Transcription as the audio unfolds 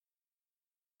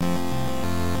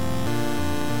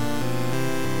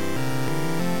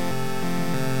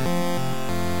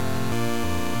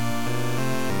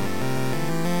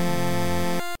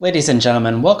Ladies and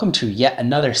gentlemen, welcome to yet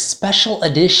another special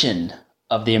edition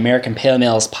of the American Pale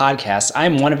Ales podcast.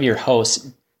 I'm one of your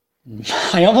hosts.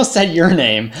 I almost said your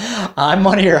name. I'm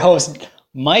one of your hosts,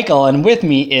 Michael, and with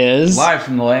me is... Live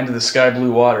from the land of the sky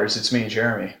blue waters, it's me,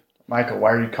 Jeremy. Michael, why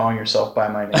are you calling yourself by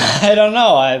my name? I don't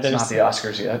know. It's not the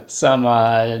Oscars yet. Some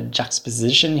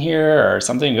juxtaposition here or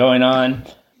something going on.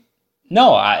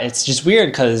 No, it's just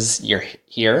weird because you're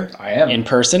here. I am. In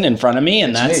person in front of me,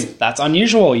 and that's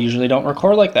unusual. We usually don't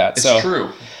record like that. It's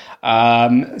true.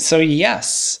 So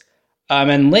yes.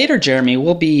 And later, Jeremy,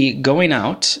 we'll be going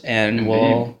out and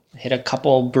we'll hit a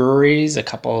couple breweries, a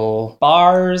couple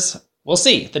bars. We'll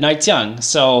see. The night's young.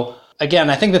 So again,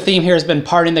 I think the theme here has been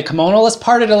parting the kimono. Let's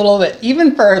part it a little bit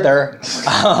even further.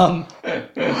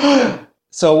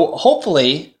 So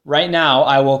hopefully right now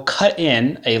I will cut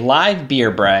in a live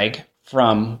beer brag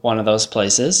from one of those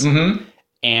places. Mm-hmm.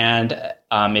 And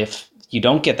if you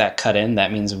don't get that cut in,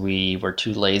 that means we were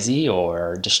too lazy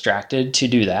or distracted to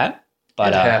do that. But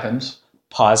it happens.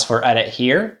 Pause for edit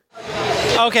here.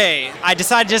 Okay, I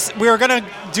decided we were going to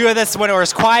do this when it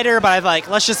was quieter, but I was like,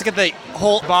 let's just get the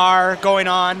whole bar going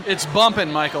on. It's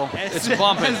bumping, Michael. It's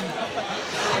bumping.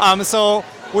 So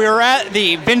we were at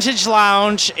the Vintage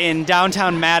Lounge in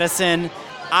downtown Madison.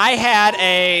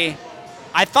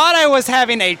 I thought I was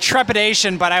having a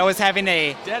trepidation, but I was having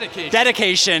a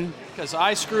dedication. Because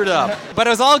I screwed up. But it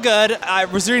was all good. I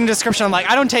was reading the description. I'm like,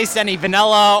 I don't taste any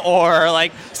vanilla or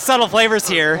like subtle flavors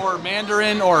here. Or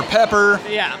mandarin or pepper.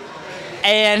 Yeah.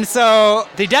 And so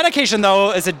the dedication,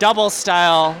 though, is a double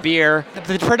style beer.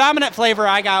 The predominant flavor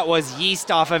I got was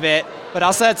yeast off of it, but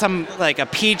also had some like a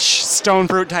peach stone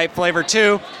fruit type flavor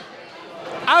too.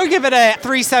 I would give it a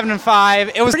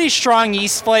 3.75. It was pretty strong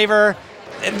yeast flavor.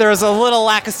 There was a little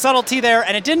lack of subtlety there,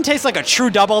 and it didn't taste like a true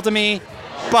double to me.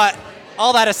 But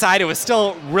all that aside, it was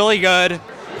still really good.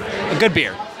 A good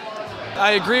beer.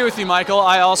 I agree with you, Michael.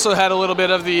 I also had a little bit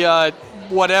of the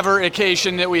whatever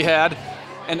occasion that we had.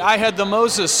 And I had the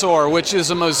Mosasaur, which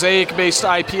is a Mosaic-based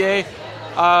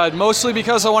IPA, mostly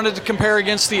because I wanted to compare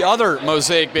against the other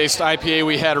Mosaic-based IPA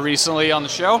we had recently on the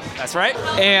show. That's right.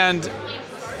 And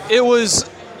it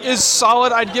is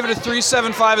solid. I'd give it a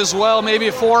 3.75 as well, maybe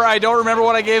a 4. I don't remember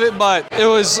what I gave it, but it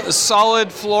was a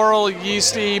solid, floral,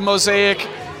 yeasty, Mosaic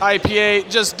IPA.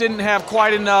 Just didn't have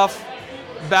quite enough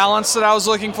balance that I was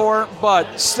looking for,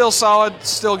 but still solid,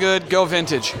 still good. Go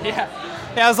vintage. Yeah.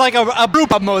 Yeah, it was like a brew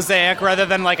pub Mosaic rather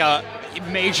than like a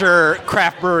major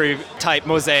craft brewery type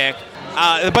Mosaic.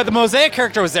 But the Mosaic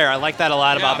character was there. I like that a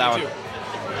lot about that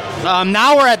one.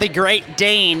 Now we're at the Great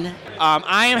Dane.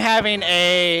 I am having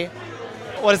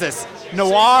what is this?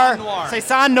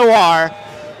 Saison Noir,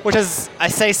 which is a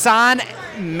Saison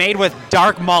made with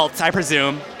dark malts, I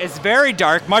presume. It's very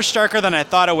dark, much darker than I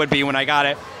thought it would be when I got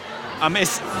it.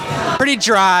 It's pretty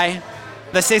dry.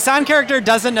 The Saison character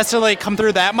doesn't necessarily come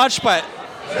through that much, but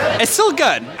it's still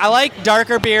good. I like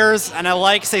darker beers, and I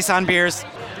like Saison beers.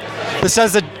 This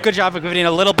does a good job of giving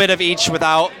a little bit of each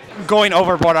without going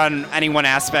overboard on any one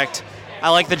aspect.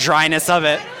 I like the dryness of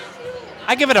it.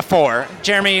 I give it a 4.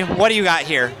 Jeremy, what do you got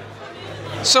here?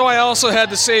 So I also had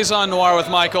the Saison Noir with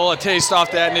Michael, a taste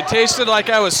off that, and it tasted like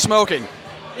I was smoking.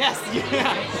 Yes,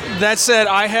 yeah. That said,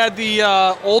 I had the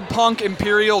Old Punk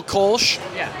Imperial Kolsch,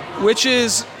 which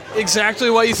is exactly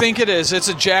what you think it is. It's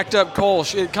a jacked up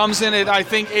Kolsch. It comes in at, I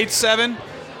think, 8.7,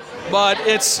 but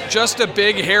it's just a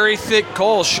big, hairy, thick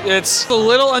Kolsch. It's a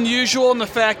little unusual in the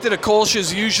fact that a Kolsch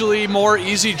is usually more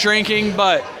easy drinking,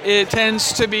 but it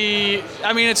tends to be,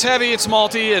 I mean, it's heavy, it's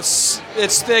malty, it's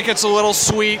thick, it's a little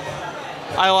sweet.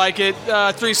 I like it.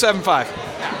 3.75.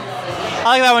 I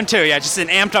like that one too. Yeah, just an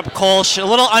amped up Kolsch, a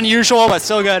little unusual but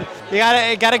still good. You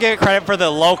gotta give credit for the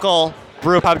local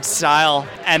brewpub style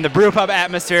and the brewpub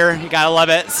atmosphere. You gotta love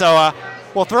it. So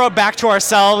we'll throw it back to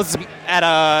ourselves at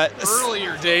a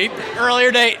earlier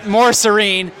date, more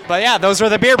serene. But yeah, those were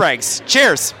the beer breaks.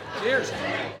 Cheers. Cheers.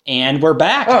 And we're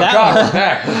back. Oh God, we're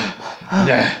back.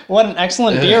 Yeah. What an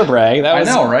excellent beer brag. I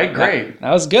know, right? Great.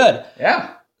 That was good.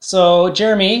 Yeah. So,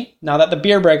 Jeremy, now that the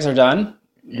beer breaks are done,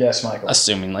 yes, Michael,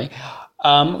 assumingly,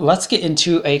 let's get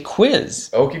into a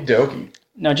quiz. Okie dokie.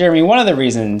 Now, Jeremy, one of the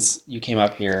reasons you came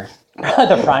up here,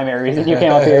 the primary reason you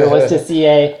came up here was to see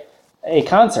a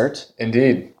concert.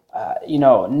 Indeed.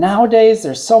 Nowadays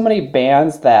there's so many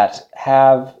bands that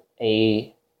have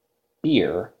a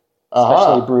beer,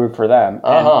 especially brewed for them.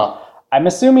 And I'm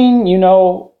assuming you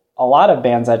know a lot of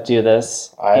bands that do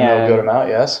this. I know a good amount,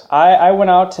 yes. I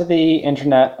went out to the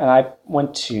internet and I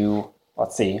went to,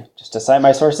 just to cite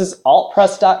my sources,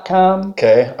 altpress.com.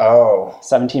 Okay,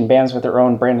 17 bands with their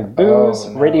own branded booze.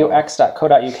 Oh, no.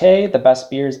 RadioX.co.uk, the best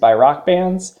beers by rock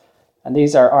bands. And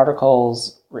these are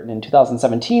articles written in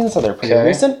 2017, so they're pretty Okay.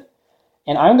 recent.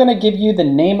 And I'm going to give you the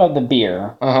name of the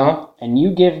beer, and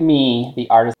you give me the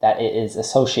artist that it is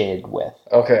associated with.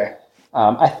 Okay.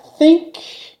 I think,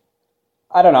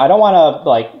 I don't know, I don't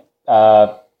want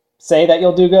to say that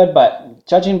you'll do good, but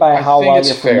judging by how think well it's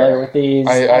you're familiar fair. with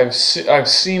these, I've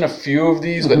seen a few of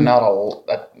these, but not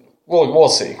a. We'll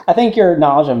see. I think your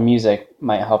knowledge of music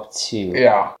might help too.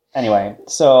 Yeah. Anyway,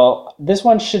 so this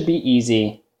one should be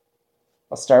easy.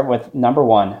 Let's start with number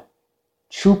 1,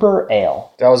 Trooper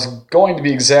Ale. That was going to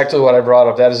be exactly what I brought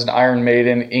up. That is an Iron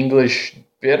Maiden English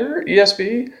bitter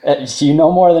ESB. You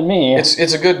know more than me.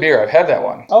 It's a good beer. I've had that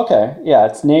one Okay, yeah,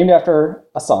 it's named after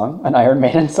a song, an Iron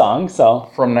Maiden song, so...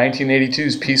 from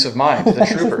 1982's Peace of Mind, The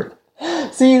Trooper.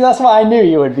 See, that's why I knew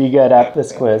you would be good at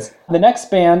this quiz. The next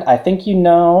band, I think you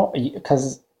know,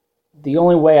 because the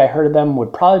only way I heard of them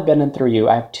would probably have been through you.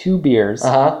 I have 2 beers.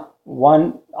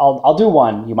 One, I'll do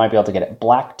one. You might be able to get it.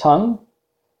 Black Tongue.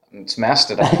 It's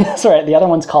Mastodon. That's right. The other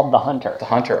one's called The Hunter. The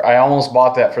Hunter. I almost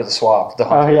bought that for the swap. The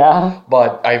Hunter. Oh, yeah?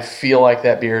 But I feel like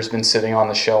that beer's been sitting on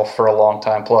the shelf for a long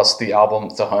time. Plus, the album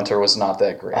The Hunter was not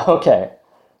that great. Okay.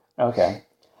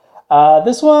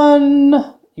 This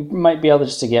one, you might be able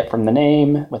just to get from the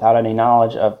name without any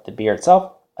knowledge of the beer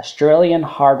itself. Australian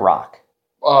Hard Rock.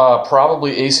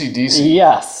 Probably AC/DC.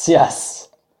 Yes.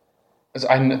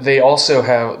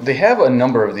 They have a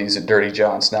number of these at Dirty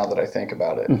John's now that I think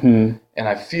about it. Mm-hmm. And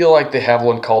I feel like they have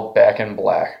one called Back in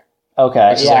Black.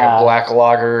 Okay, Which is like a black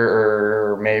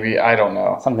lager or maybe, I don't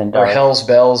know. Something Or dark. Hell's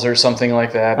Bells or something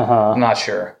like that. Uh-huh. I'm not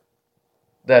sure.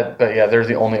 But yeah, they're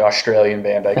the only Australian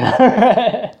band I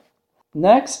can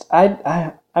Next,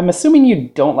 I'm assuming you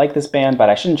don't like this band, but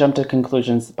I shouldn't jump to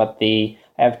conclusions. But I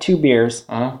have 2 beers: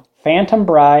 Phantom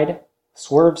Bride,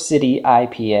 Swerve City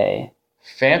IPA.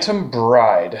 Phantom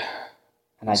Bride,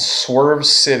 And Swerve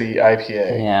City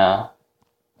IPA. Yeah,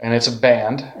 And it's a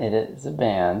band. it is a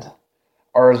band.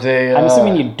 Are they... I'm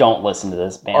assuming you don't listen to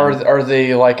this band. Are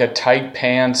they like a tight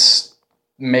pants,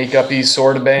 makeup-y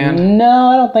sort of band? No,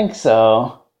 I don't think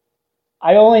so.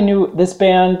 I only knew this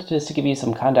band, just to give you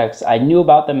some context, I knew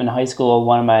about them in high school.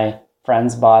 One of my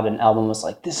friends bought an album, was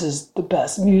like, this is the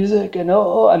best music, and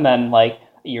then like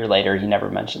a year later, he never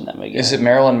mentioned them again. Is it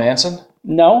Marilyn Manson?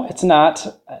 No, it's not.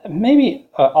 Maybe,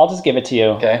 I'll just give it to you.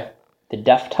 Okay. The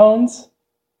Deftones?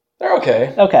 They're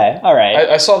okay. Okay, all right.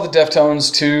 I saw the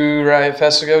Deftones 2 Riot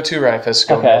Fest ago. Okay.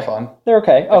 They were fun. They're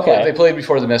okay, okay. They played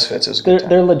before the Misfits. It was a good time.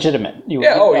 They're legitimate.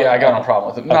 I got no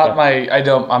problem with them.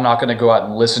 I'm not going to go out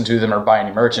and listen to them or buy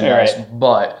any merchandise, Right.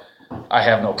 but I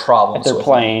have no problems They're with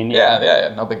playing. them.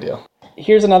 Yeah, no big deal.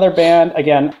 Here's another band.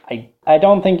 Again, I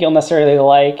don't think you'll necessarily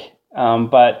like,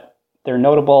 but they're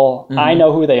notable. Mm-hmm. I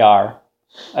know who they are.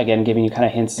 Again, giving you kind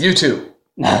of hints. You too.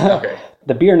 Okay.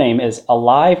 The beer name is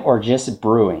Alive or Just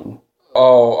Brewing.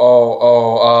 Kill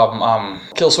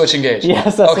Switch Engage.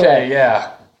 Yes, that's okay, right.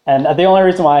 yeah. And the only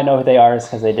reason why I know who they are is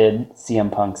because they did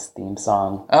CM Punk's theme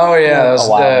song. Oh yeah, that was a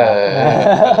while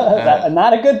back.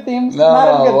 Not a good theme.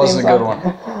 No, it wasn't a good one.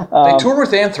 They toured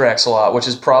with Anthrax a lot, which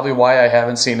is probably why I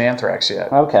haven't seen Anthrax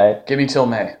yet. Okay. Give me till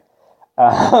May.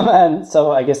 And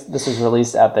so I guess this was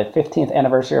released at the 15th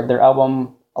anniversary of their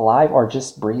album Alive or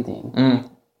Just Breathing.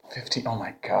 15. Oh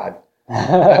my god.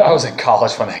 I was in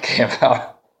college when that came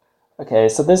out. Okay,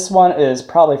 so this one is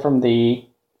probably from I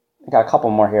got a couple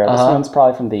more here. This one's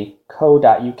probably from the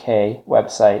co.uk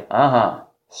website.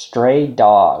 Stray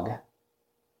Dog.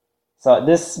 So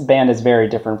this band is very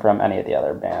different from any of the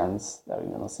other bands that we've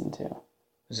been listening to.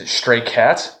 Is it Stray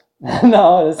Cats?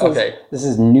 No, this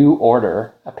is New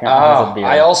Order. Apparently has a beer.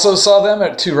 I also saw them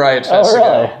at 2 Riot Fest really?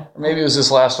 ago. Or maybe it was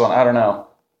this last one. I don't know.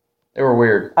 They were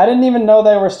weird. I didn't even know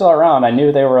they were still around. I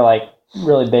knew they were like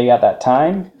really big at that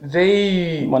time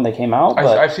when they came out.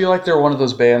 But I feel like they're one of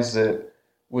those bands that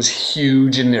was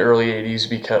huge in the early 80s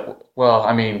because, well,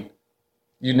 I mean,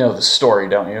 you know the story,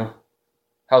 don't you?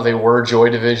 How they were Joy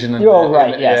Division.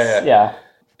 Yeah.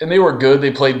 And they were good.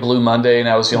 They played Blue Monday, and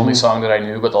that was the only song that I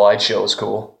knew, but the light show was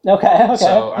cool. Okay.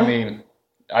 So, I mean,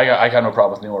 I got no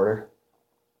problem with New Order.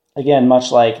 Again,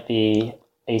 much like the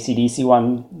AC/DC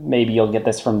one, maybe you'll get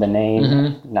this from the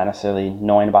name, not necessarily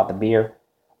knowing about the beer.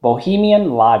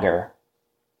 Bohemian Lager.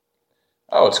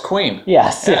 Oh, it's Queen.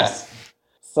 Yes.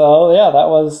 So, yeah,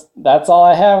 that's all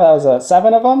I have. That was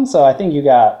 7 of them, so I think you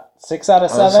got 6 out of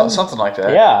 7. Something like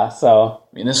that. Yeah, so.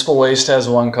 Municipal Waste has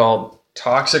one called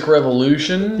Toxic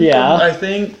Revolution. Yeah. I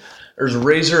think. There's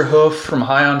Razor Hoof from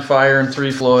High on Fire and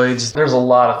Three Floyds. There's a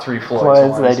lot of Three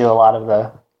Floyds. They do a lot of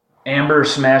the... Amber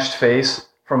Smashed Face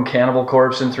from Cannibal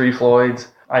Corpse and Three Floyds.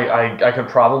 I could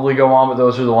probably go on, but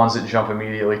those are the ones that jump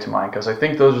immediately to mind because I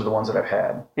think those are the ones that I've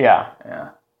had. Yeah.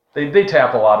 They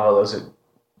tap a lot of those at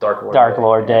Dark Lord. Dark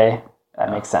Lord Day. That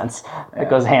makes sense. It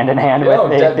goes hand in hand with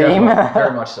the theme.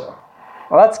 Very much so.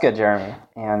 Well, that's good, Jeremy.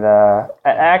 And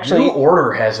actually, New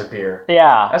Order has a beer.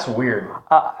 yeah, That's weird.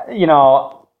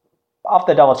 I'll have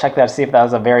to double check that to see if that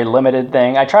was a very limited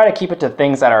thing. I try to keep it to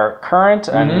things that are current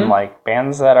and like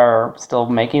bands that are still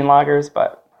making beers.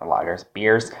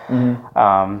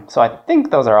 So I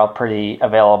think those are all pretty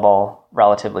available,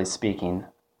 relatively speaking.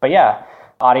 But yeah,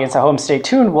 audience at home, stay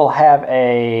tuned. We'll have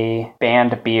a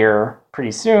banned beer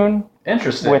pretty soon.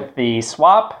 Interesting. With the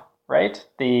swap, right?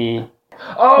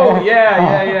 Oh,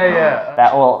 yeah.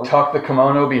 That will... Tuck the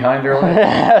kimono behind her leg.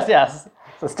 yes.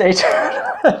 So stay tuned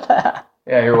with that.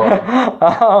 Yeah, you're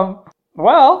welcome.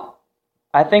 Well,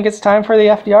 I think it's time for the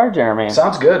FDR, Jeremy.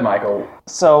 Sounds good, Michael.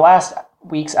 So last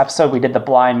week's episode, we did the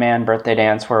Blind Man birthday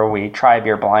dance where we try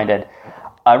beer blinded.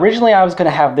 Originally, I was going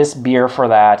to have this beer for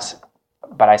that,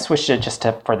 but I switched it just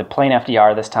for the plain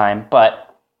FDR this time. But,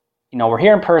 we're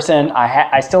here in person.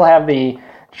 I still have the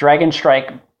Dragon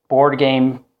Strike board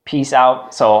game piece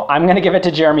out, so I'm going to give it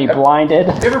to Jeremy blinded.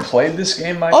 Have you ever played this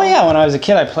game, Michael? Oh, yeah. When I was a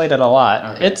kid, I played it a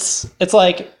lot. Okay. It's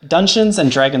like Dungeons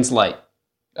and Dragons Light.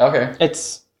 Okay.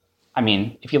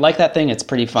 If you like that thing, it's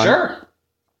pretty fun. Sure.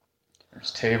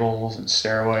 There's tables and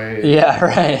stairways. Yeah,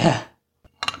 right.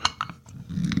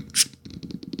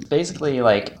 Basically,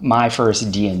 like my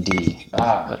first D&D.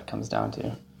 What it comes down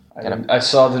to. I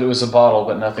saw that it was a bottle,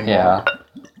 but nothing more.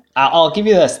 I'll give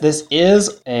you this. This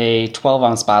is a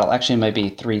 12-ounce bottle. Actually, it might be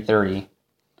 330.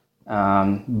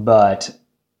 But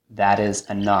that is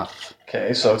enough.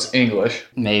 Okay, so it's English.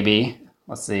 Maybe.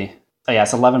 Let's see. Oh, yeah,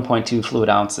 it's 11.2 fluid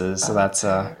ounces. So that's...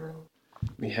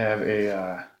 We have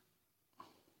a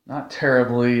not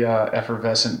terribly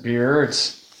effervescent beer.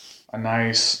 It's a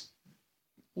nice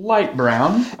light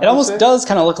brown. It almost does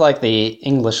kind of look like the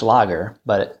English lager,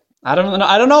 but I don't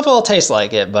know if it'll taste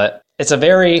like it, but it's a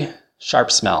very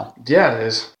sharp smell. Yeah, it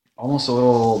is. Almost a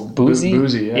little boozy.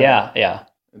 Yeah. Yeah.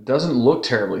 It doesn't look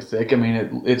terribly thick. I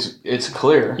mean, it's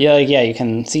clear. Yeah, you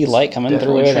can see light coming through it.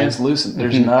 Definitely translucent.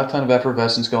 There's not a ton of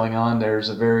effervescence going on. There's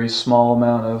a very small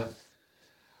amount of,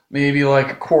 maybe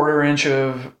like a quarter inch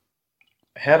of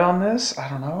head on this. I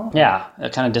don't know. Yeah,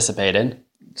 it kind of dissipated.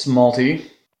 It's malty.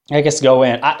 I guess go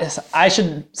in. I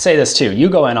should say this too. You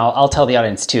go in. I'll tell the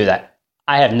audience too that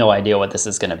I have no idea what this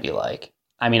is going to be like.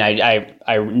 I mean,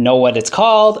 I know what it's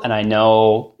called and I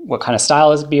know what kind of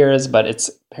style this beer is, but it's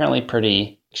apparently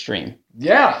pretty extreme.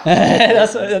 Yeah,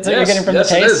 that's what you're getting from the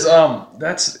taste. It is.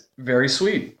 That's very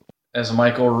sweet. As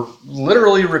Michael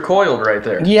literally recoiled right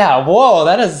there. Yeah. Whoa,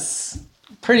 that is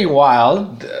pretty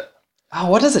wild. Oh,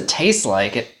 what does it taste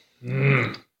like?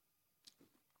 It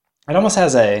almost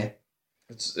has a...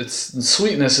 It's the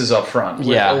sweetness is up front. With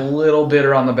yeah. a little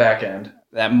bitter on the back end.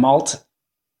 That malt.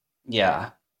 Yeah.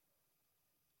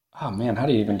 Oh, man, how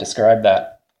do you even describe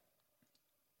that?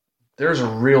 There's a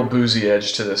real boozy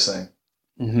edge to this thing.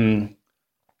 Mm-hmm.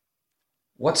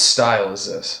 What style is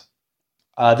this?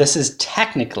 This is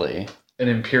technically... An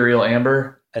Imperial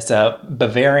Amber? It's a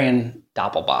Bavarian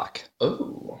Doppelbock.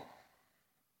 Oh.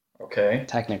 Okay.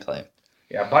 Technically.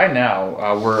 Yeah, by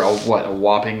now, we're a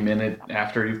whopping minute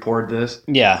after you poured this?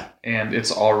 Yeah. And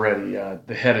it's already,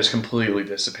 the head is completely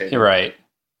dissipated. You're right.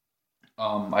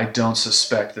 I don't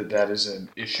suspect that is an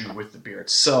issue with the beer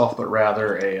itself, but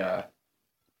rather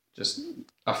just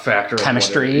a factor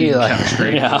chemistry, of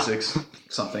chemistry, physics,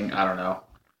 something. I don't know.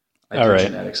 I do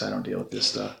genetics. I don't deal with this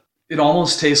stuff. It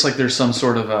almost tastes like there's some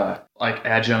sort of like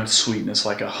adjunct sweetness,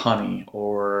 like a honey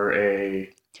or a.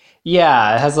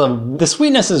 Yeah, it has the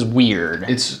sweetness is weird.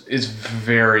 It's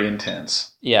very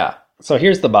intense. Yeah. So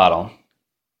here's the bottle.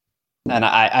 And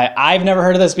I've never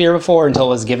heard of this beer before until it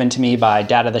was given to me by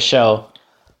Dad of the show.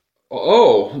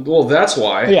 Oh, well, that's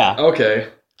why. Yeah. Okay.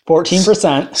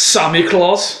 14%. Sammy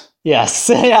Claus? Yes.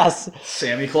 Yes.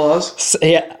 Sammy Claus?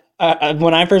 Yeah.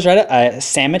 When I first read it,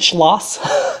 Sandwich Loss.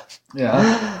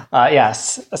 Yeah.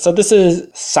 Yes. So this is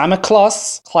Sammy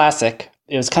Claus Classic.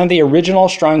 It was kind of the original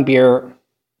strong beer,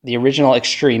 the original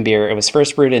extreme beer. It was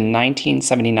first brewed in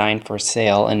 1979 for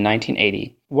sale in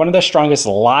 1980. One of the strongest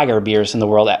lager beers in the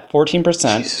world at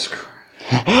 14%. Jesus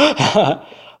Christ.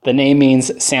 The name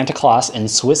means Santa Claus in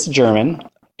Swiss German.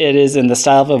 It is in the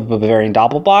style of a Bavarian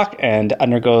Doppelbock and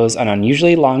undergoes an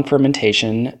unusually long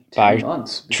fermentation by 10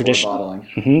 months before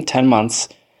bottling. 10 months,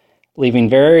 leaving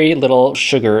very little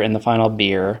sugar in the final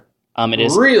beer. It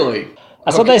is really?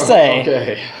 That's what they say.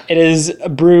 Okay. It is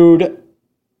brewed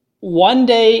one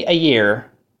day a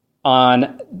year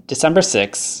on December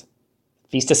 6th,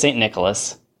 Feast of St.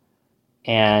 Nicholas.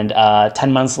 And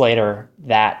 10 months later,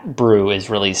 that brew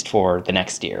is released for the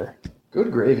next year.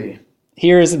 Good gravy.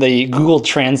 Here's the Google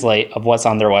Translate of what's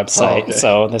on their website. Okay.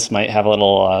 So this might have a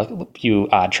little few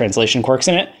translation quirks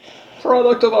in it.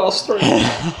 Product of Austria.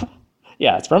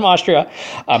 Yeah, it's from Austria.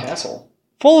 Castle.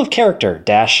 Full of character,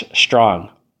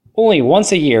 strong. Only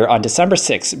once a year on December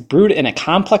 6th, brewed in a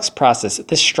complex process,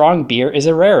 this strong beer is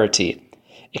a rarity.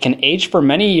 It can age for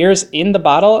many years in the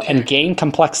bottle and gain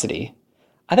complexity.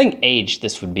 I think age,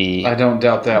 this would be... I don't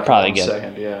doubt that. Probably for good. 1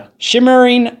 second, yeah.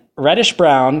 Shimmering, reddish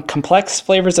brown, complex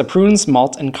flavors of prunes,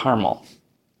 malt, and caramel.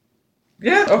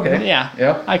 Yeah, okay. Yeah,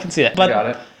 Yep. I can see that. I But got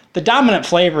it. the dominant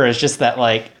flavor is just that,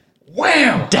 like,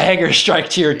 Wham! dagger strike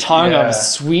to your tongue Yeah. of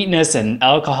sweetness and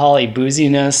alcohol-y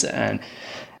booziness.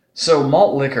 So,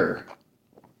 malt liquor.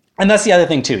 And that's the other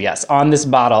thing, too, yes. On this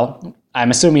bottle,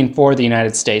 I'm assuming for the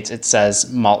United States, it says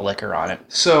malt liquor on it.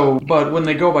 So, but when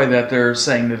they go by that, they're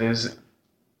saying that it is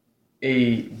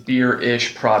a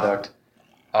beer-ish product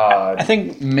I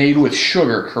think, made with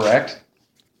sugar, correct?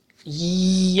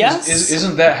 yes.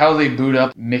 Isn't that how they boot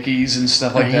up Mickey's and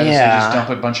stuff like that? Is they Yeah. just dump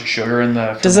a bunch of sugar in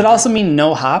the... Does it also mean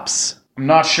no hops? I'm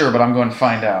not sure, but I'm going to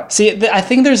find out. See, I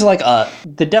think there's like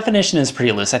the definition is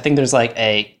pretty loose. I think there's like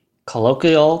a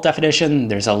colloquial definition.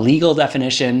 There's a legal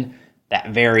definition that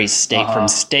varies state from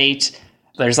state.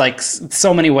 There's like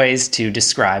so many ways to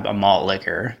describe a malt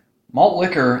liquor. Malt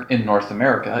liquor in North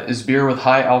America is beer with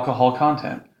high alcohol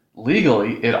content.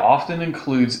 Legally, it often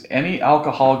includes any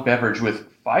alcoholic beverage with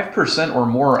 5% or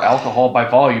more alcohol by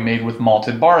volume made with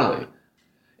malted barley.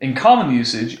 In common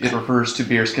usage, it refers to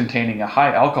beers containing a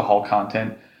high alcohol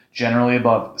content, generally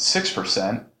above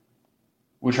 6%,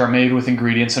 which are made with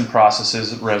ingredients and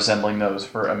processes resembling those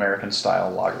for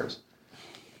American-style lagers.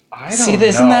 I don't See,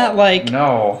 isn't know. that like...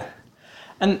 No.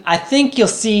 And I think you'll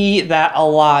see that a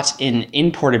lot in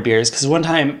imported beers, because one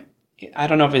time, I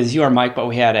don't know if it was you or Mike, but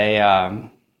we had a...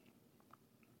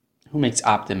 who makes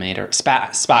Optimator?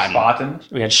 Spaten.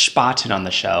 Spaten? We had Spaten on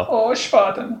the show. Oh,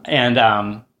 Spaten.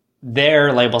 And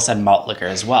their label said malt liquor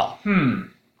as well.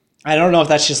 I don't know if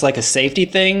that's just like a safety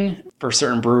thing for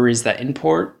certain breweries that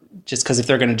import, just because if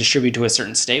they're going to distribute to a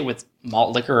certain state with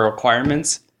malt liquor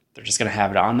requirements, they're just going to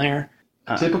have it on there.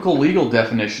 Typical legal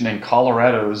definition in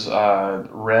Colorado's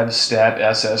Rev Stat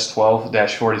SS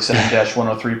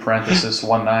 12-47-103 parenthesis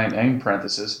 19 end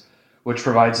parenthesis, which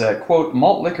provides that, quote,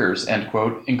 malt liquors, end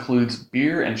quote, includes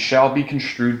beer and shall be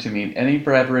construed to mean any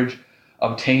beverage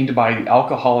obtained by the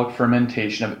alcoholic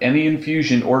fermentation of any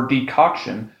infusion or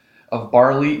decoction of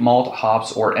barley, malt,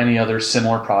 hops, or any other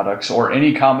similar products, or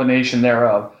any combination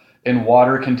thereof, in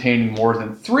water containing more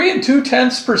than 3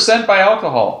 2/10% by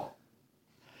alcohol.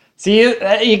 See,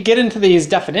 you get into these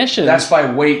definitions. That's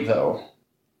by weight, though.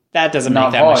 That doesn't make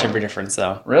not that much volume. of a difference,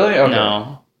 though. Really? Okay.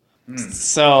 No.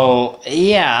 So,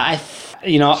 yeah,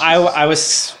 I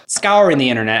was scouring the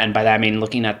internet, and by that I mean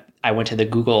I went to the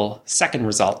Google second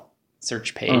result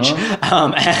search page,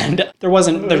 and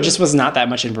there just was not that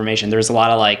much information. There's a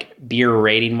lot of like beer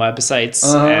rating websites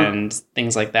and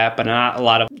things like that, but not a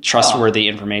lot of trustworthy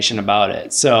information about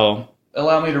it. So,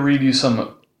 allow me to read you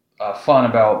some fun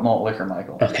about malt liquor,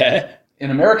 Michael. okay. In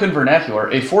American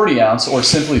vernacular, a 40 ounce, or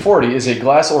simply 40, is a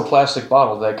glass or plastic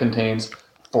bottle that contains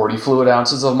 40 fluid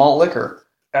ounces of malt liquor.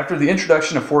 After the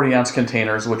introduction of 40-ounce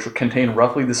containers, which contain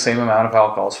roughly the same amount of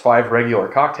alcohol as 5 regular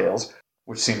cocktails,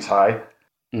 which seems high,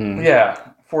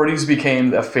 40s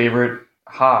became a favorite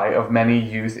high of many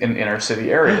youth in inner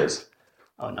city areas.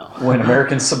 Oh, no. When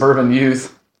American suburban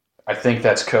youth, I think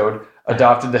that's code,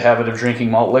 adopted the habit of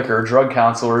drinking malt liquor, drug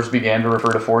counselors began to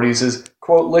refer to 40s as,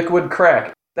 quote, liquid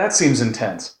crack. That seems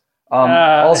intense.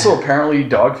 Also, apparently,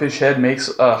 Dogfish Head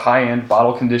makes a high-end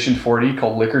bottle-conditioned 40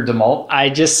 called Liquor de Malt. I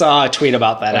just saw a tweet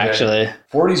about that, actually.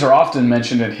 40s are often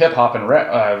mentioned in hip-hop and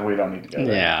rap. We don't need to go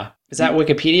there. Yeah. Is that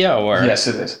Wikipedia or? Yes,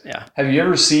 it is. Yeah. Have you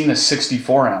ever seen a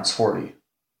 64-ounce 40?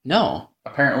 No.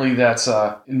 Apparently, that's,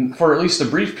 for at least a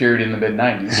brief period in the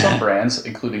mid-90s, some brands,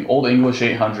 including Old English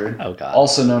 800, Oh, God.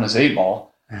 also known as 8-Ball,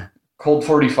 Colt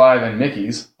 45, and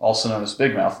Mickey's, also known as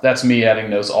Big Mouth. That's me adding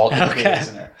those all in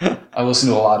there. I listen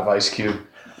to a lot of Ice Cube.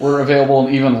 Were available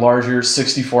in even larger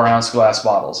 64-ounce glass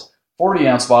bottles.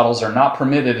 40-ounce bottles are not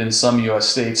permitted in some U.S.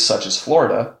 states, such as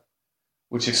Florida,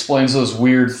 which explains those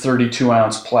weird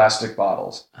 32-ounce plastic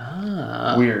bottles.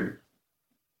 Weird.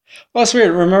 Well, it's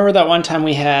weird. Remember that one time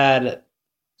we had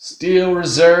Steel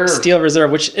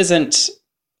Reserve, which isn't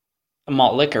a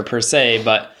malt liquor per se,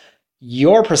 but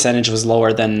your percentage was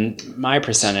lower than my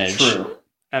percentage. True.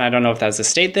 And I don't know if that's a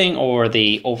state thing or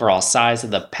the overall size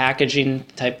of the packaging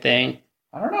type thing.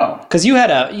 I don't know. Because you had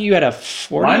a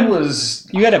 40. Mine was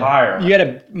higher. You had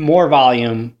a more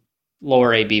volume,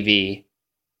 lower ABV.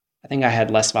 I think I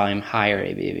had less volume, higher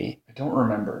ABV. I don't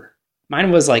remember. Mine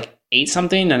was like 8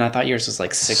 something, and I thought yours was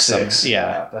like 6 something.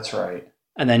 Yeah, that's right.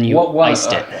 And then you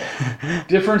iced it.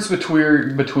 Difference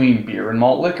between beer and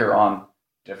malt liquor on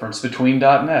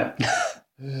differencebetween.net.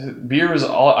 Beer is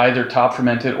either top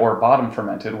fermented or bottom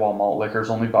fermented, while malt liquor is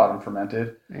only bottom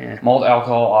fermented. Yeah. Malt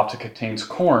alcohol often contains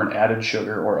corn, added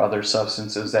sugar, or other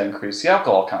substances that increase the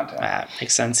alcohol content. That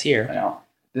makes sense here. Now,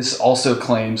 this also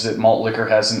claims that malt liquor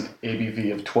has an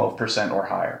ABV of 12% or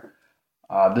higher.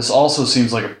 This also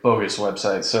seems like a bogus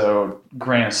website, so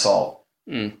grain of salt.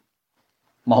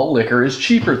 Malt liquor is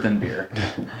cheaper than beer.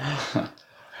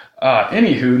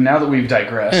 Anywho, now that we've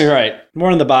digressed. Right. More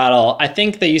in the bottle. I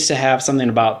think they used to have something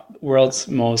about world's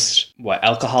most,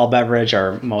 alcohol beverage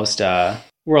or most,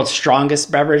 world's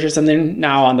strongest beverage or something.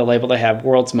 Now on the label they have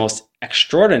world's most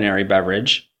extraordinary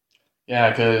beverage. Yeah,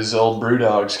 because old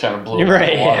Brewdog's kind of blew out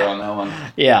the water on that one.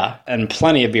 Yeah, and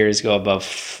plenty of beers go above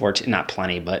 14. Not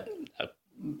plenty, but...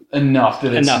 enough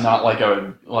that it's not like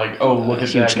look at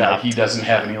that guy, enough. he doesn't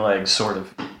have any legs sort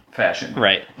of fashion.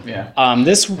 Right. Yeah.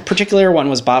 This particular one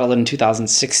was bottled in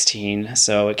 2016,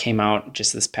 so it came out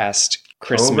just this past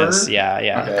Christmas. October?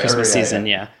 Yeah. Okay. Christmas season,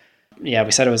 yeah. Yeah,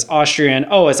 we said it was Austrian.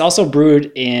 Oh, it's also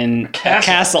brewed in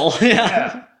Castle.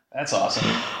 Yeah. That's awesome.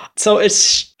 So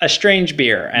it's a strange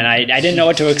beer, and I didn't know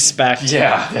what to expect.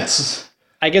 Yeah, that's...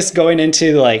 I guess going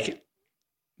into, like,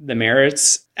 the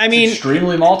merits... I mean... It's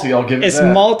extremely malty, I'll give it that. It's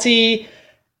malty...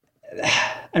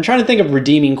 I'm trying to think of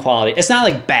redeeming quality. It's not,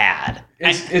 like, bad.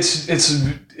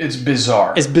 It's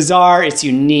bizarre. It's bizarre. It's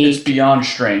unique. It's beyond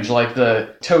strange. Like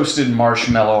the toasted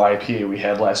marshmallow IPA we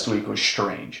had last week was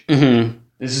strange. Mm-hmm.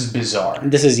 This is bizarre.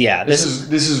 This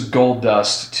is gold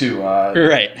dust too.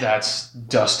 Right. That's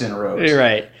Dustin Rhodes.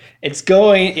 Right.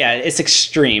 It's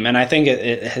extreme. And I think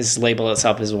it has labeled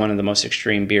itself as one of the most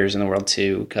extreme beers in the world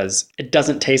too, because it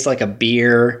doesn't taste like a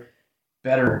beer.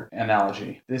 Better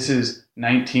analogy. This is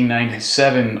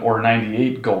 1997 or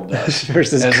 98 gold dust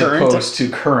versus as current? opposed to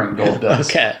current gold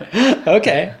dust.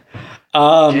 Okay.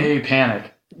 Gay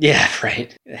panic. Yeah,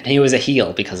 right. And he was a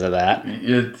heel because of that.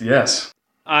 Yes.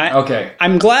 Okay.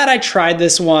 I'm glad I tried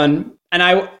this one.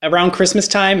 And around Christmas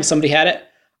time, if somebody had it,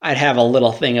 I'd have a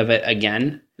little thing of it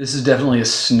again. This is definitely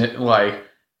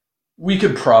we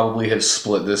could probably have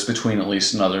split this between at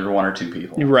least another 1 or 2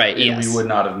 people. Right, and yes. we would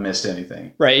not have missed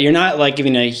anything. Right. You're not like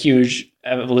giving a huge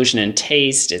evolution in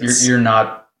taste. You're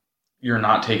not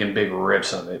taking big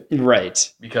rips of it.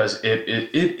 Right. Because it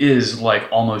is like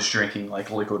almost drinking like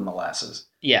liquid molasses.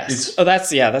 Yes.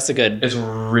 That's a good... It's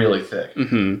really thick.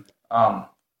 Mm-hmm.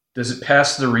 Does it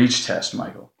pass the reach test,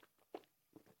 Michael?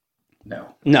 No.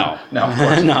 No, of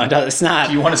course no, it's not.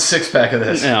 Do you want a 6-pack of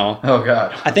this? No. Oh,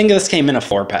 God. I think this came in a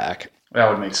 4-pack. That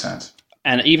would make sense.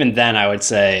 And even then, I would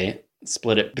say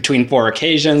split it between 4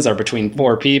 occasions or between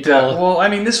 4 people. Yeah, well, I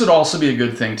mean, this would also be a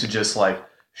good thing to just,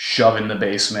 shove in the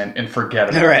basement and forget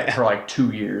about it for,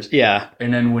 2 years. Yeah.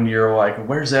 And then when you're like,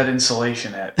 where's that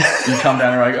insulation at? You come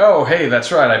down and you're like, oh, hey,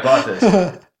 that's right, I bought this.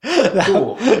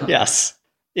 Cool. Yes.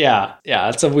 Yeah,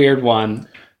 it's a weird one.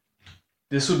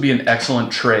 This would be an excellent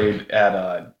trade at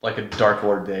a Dark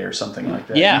Lord Day or something like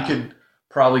that. Yeah. You could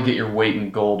probably get your weight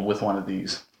in gold with one of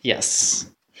these. Yes.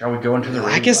 Shall we go into the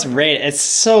rating? I guess rate. It's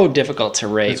so difficult to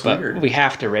rate, it's but weird. We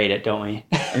have to rate it, don't we?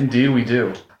 Indeed, we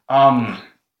do. All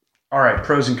right,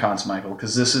 pros and cons, Michael,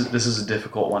 because this is a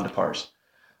difficult one to parse.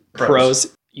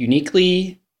 Pros, unique,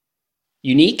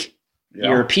 Yeah.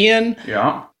 European.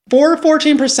 Yeah. For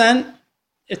 14%,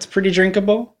 it's pretty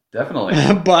drinkable. Definitely.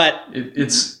 But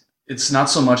it's not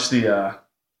so much the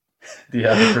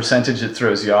percentage that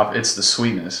throws you off; it's the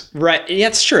sweetness. Right. Yeah,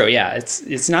 it's true. Yeah,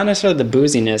 it's not necessarily the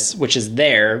booziness, which is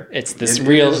there. It's this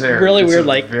really it's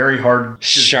weird, very hard,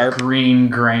 sharp green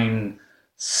grain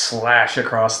slash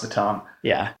across the tongue.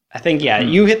 Yeah, I think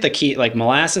you hit the key, like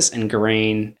molasses and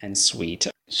grain and sweet.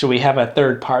 Should we have a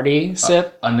third party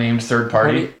sip? Unnamed third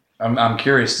party. I'm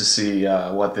curious to see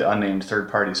what the unnamed third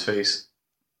parties face.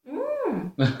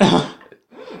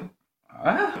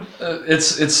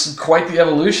 It's quite the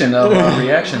evolution of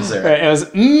reactions there. Right, it was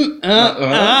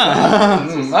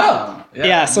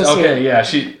Yeah, so sweet. Okay, yeah,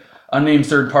 unnamed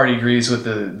third party agrees with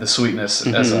the sweetness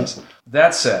as us.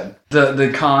 That said,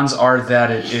 the cons are that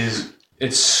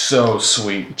it's so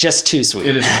sweet. Just too sweet.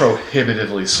 It is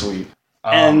prohibitively sweet.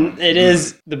 And it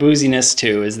is, the booziness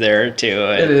too is there too.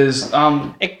 It is.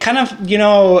 It kind of,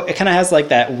 it kind of has like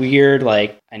that weird,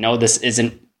 I know this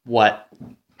isn't what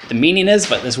the meaning is,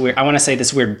 but I want to say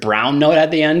this weird brown note at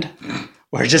the end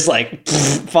where it just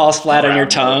falls flat on your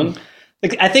tongue.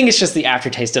 I think it's just the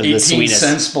aftertaste of the 18 sweetness.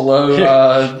 cents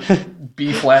below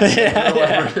B flat,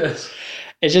 whatever it is.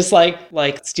 It's just like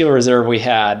Steel Reserve we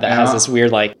had that has this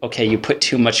weird, okay, you put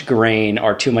too much grain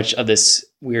or too much of this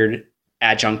weird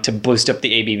adjunct to boost up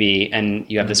the ABV, and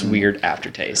you have this weird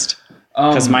aftertaste.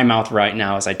 Because my mouth right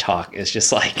now as I talk is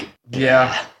just like...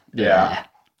 Yeah.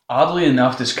 Oddly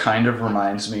enough, this kind of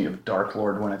reminds me of Dark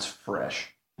Lord when it's fresh.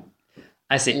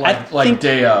 I see. Like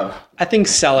day of. I think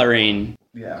Celarine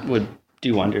would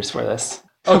do wonders for this.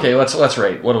 Okay, let's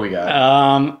rate. What do we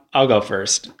got? I'll go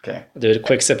first. Okay. I'll do a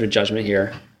quick sip of judgment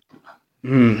here.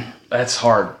 That's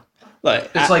hard.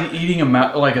 It's like eating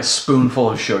a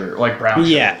spoonful of sugar, like brown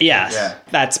sugar. Yeah.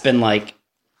 That's been like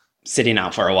sitting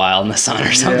out for a while in the sun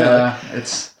or something. Yeah,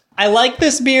 I like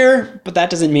this beer, but that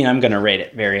doesn't mean I'm going to rate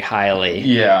it very highly.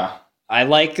 Yeah. I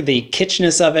like the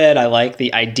kitschness of it. I like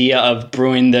the idea of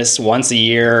brewing this once a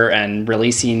year and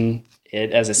releasing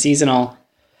it as a seasonal.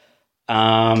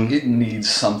 It needs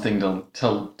something to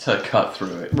cut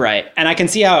through it. Right. And I can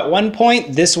see how at one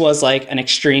point this was like an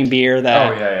extreme beer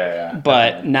that... Oh, yeah.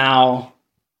 But now,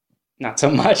 not so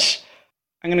much.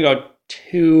 I'm going to go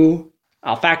 2.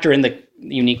 I'll factor in the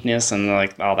uniqueness and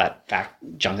like all that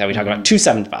junk that we talked about.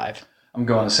 2.75. I'm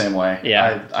going the same way.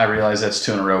 Yeah. I realize that's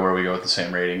 2 in a row where we go with the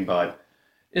same rating, but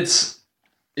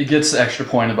it gets the extra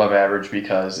point above average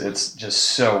because it's just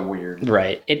so weird.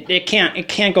 Right. It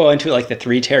can't go into like the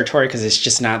 3 territory because it's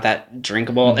just not that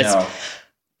drinkable. No.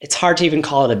 It's hard to even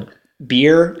call it a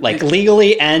beer, like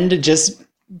legally and just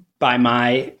by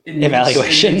my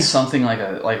evaluation. It needs something like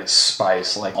a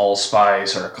spice, like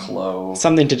allspice or a clove.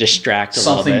 Something to distract a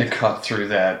little bit. Something to cut through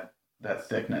that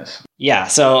thickness. Yeah,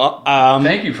 so...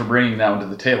 thank you for bringing that one to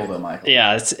the table, though, Michael.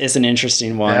 Yeah, it's an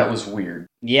interesting one. That was weird.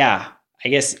 Yeah, I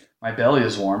guess... My belly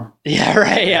is warm. Yeah,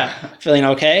 right, yeah. Feeling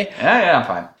okay? Yeah, I'm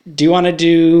fine. Do you want to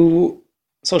do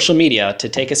social media to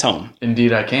take us home?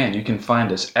 Indeed, I can. You can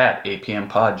find us at APM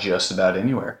Pod just about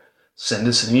anywhere. Send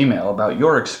us an email about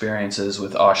your experiences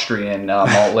with Austrian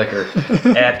malt liquor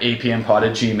at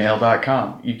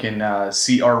apmpod@gmail.com. You can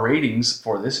see our ratings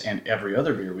for this and every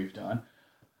other beer we've done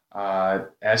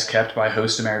as kept by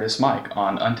host emeritus Mike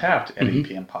on Untapped at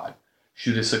APM Pod.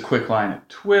 Shoot us a quick line at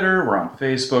Twitter. We're on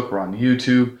Facebook. We're on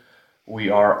YouTube. We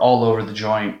are all over the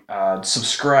joint.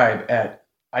 Subscribe at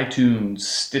iTunes,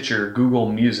 Stitcher,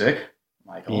 Google Music,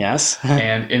 Michael. Yes.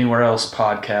 And anywhere else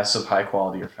podcasts of high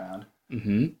quality are found.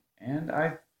 Mm-hmm. And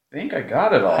I think I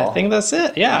got it all. I think that's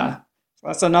it, yeah.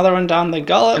 That's another one down the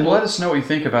gullet. And let us know what you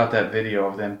think about that video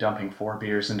of them dumping 4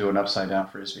 beers into an upside-down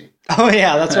Frisbee. Oh,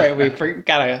 yeah, that's right. We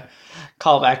got to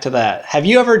call back to that. Have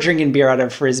you ever drinking beer out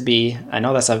of Frisbee? I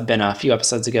know that's been a few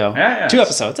episodes ago. Yeah. 2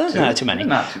 episodes. Not too many.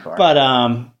 Not too far. But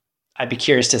I'd be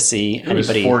curious to see it was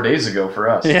 4 days ago for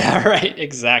us. Yeah, right.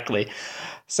 Exactly.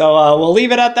 So we'll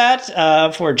leave it at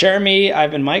that. For Jeremy,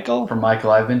 I've been Michael. For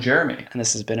Michael, I've been Jeremy. And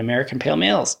this has been American Pale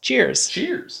Males. Cheers.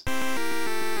 Cheers.